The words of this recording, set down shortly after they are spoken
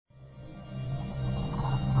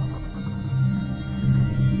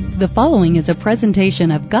The following is a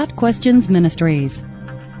presentation of Got Questions Ministries.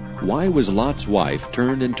 Why was Lot's wife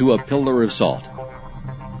turned into a pillar of salt?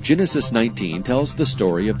 Genesis 19 tells the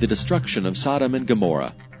story of the destruction of Sodom and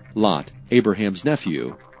Gomorrah. Lot, Abraham's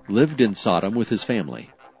nephew, lived in Sodom with his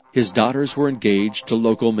family. His daughters were engaged to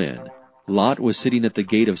local men. Lot was sitting at the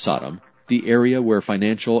gate of Sodom, the area where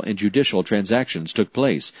financial and judicial transactions took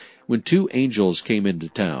place, when two angels came into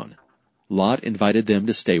town. Lot invited them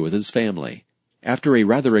to stay with his family. After a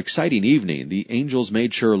rather exciting evening, the angels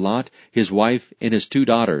made sure Lot, his wife, and his two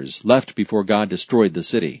daughters left before God destroyed the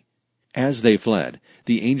city. As they fled,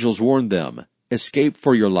 the angels warned them, "Escape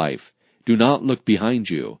for your life. Do not look behind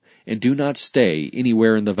you, and do not stay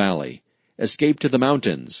anywhere in the valley. Escape to the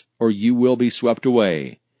mountains, or you will be swept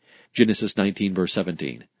away." Genesis 19, verse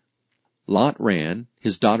 17. Lot ran,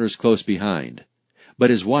 his daughters close behind. But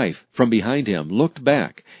his wife, from behind him, looked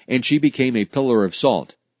back, and she became a pillar of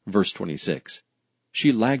salt. Verse 26.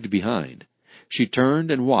 She lagged behind. She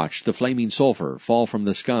turned and watched the flaming sulfur fall from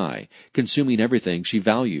the sky, consuming everything she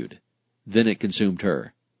valued. Then it consumed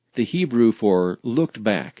her. The Hebrew for looked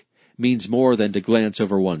back means more than to glance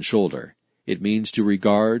over one's shoulder. It means to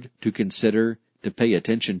regard, to consider, to pay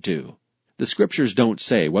attention to. The scriptures don't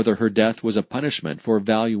say whether her death was a punishment for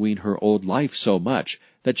valuing her old life so much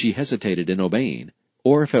that she hesitated in obeying,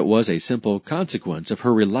 or if it was a simple consequence of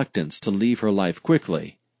her reluctance to leave her life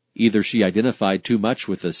quickly. Either she identified too much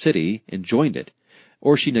with the city and joined it,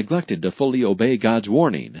 or she neglected to fully obey God's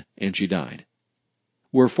warning, and she died.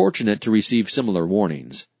 We're fortunate to receive similar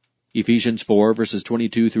warnings. Ephesians 4 verses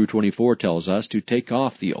 22 through 24 tells us to take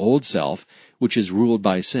off the old self, which is ruled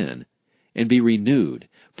by sin, and be renewed,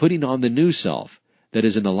 putting on the new self, that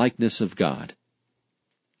is in the likeness of God.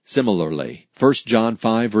 Similarly, 1 John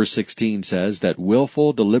 5 verse 16 says that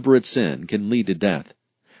willful, deliberate sin can lead to death.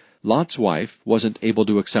 Lot's wife wasn't able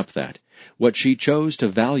to accept that. What she chose to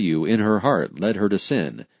value in her heart led her to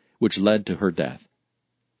sin, which led to her death.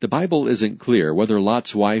 The Bible isn't clear whether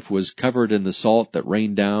Lot's wife was covered in the salt that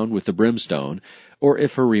rained down with the brimstone, or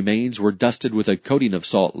if her remains were dusted with a coating of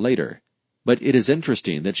salt later. But it is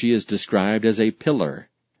interesting that she is described as a pillar.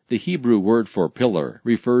 The Hebrew word for pillar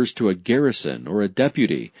refers to a garrison or a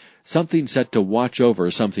deputy, something set to watch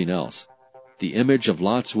over something else. The image of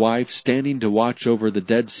Lot's wife standing to watch over the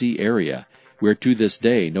Dead Sea area, where to this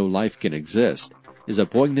day no life can exist, is a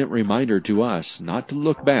poignant reminder to us not to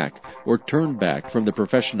look back or turn back from the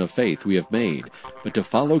profession of faith we have made, but to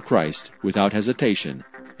follow Christ without hesitation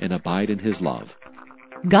and abide in His love.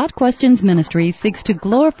 Got Questions Ministries seeks to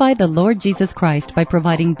glorify the Lord Jesus Christ by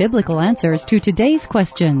providing biblical answers to today's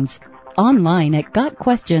questions. Online at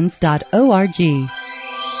GotQuestions.org.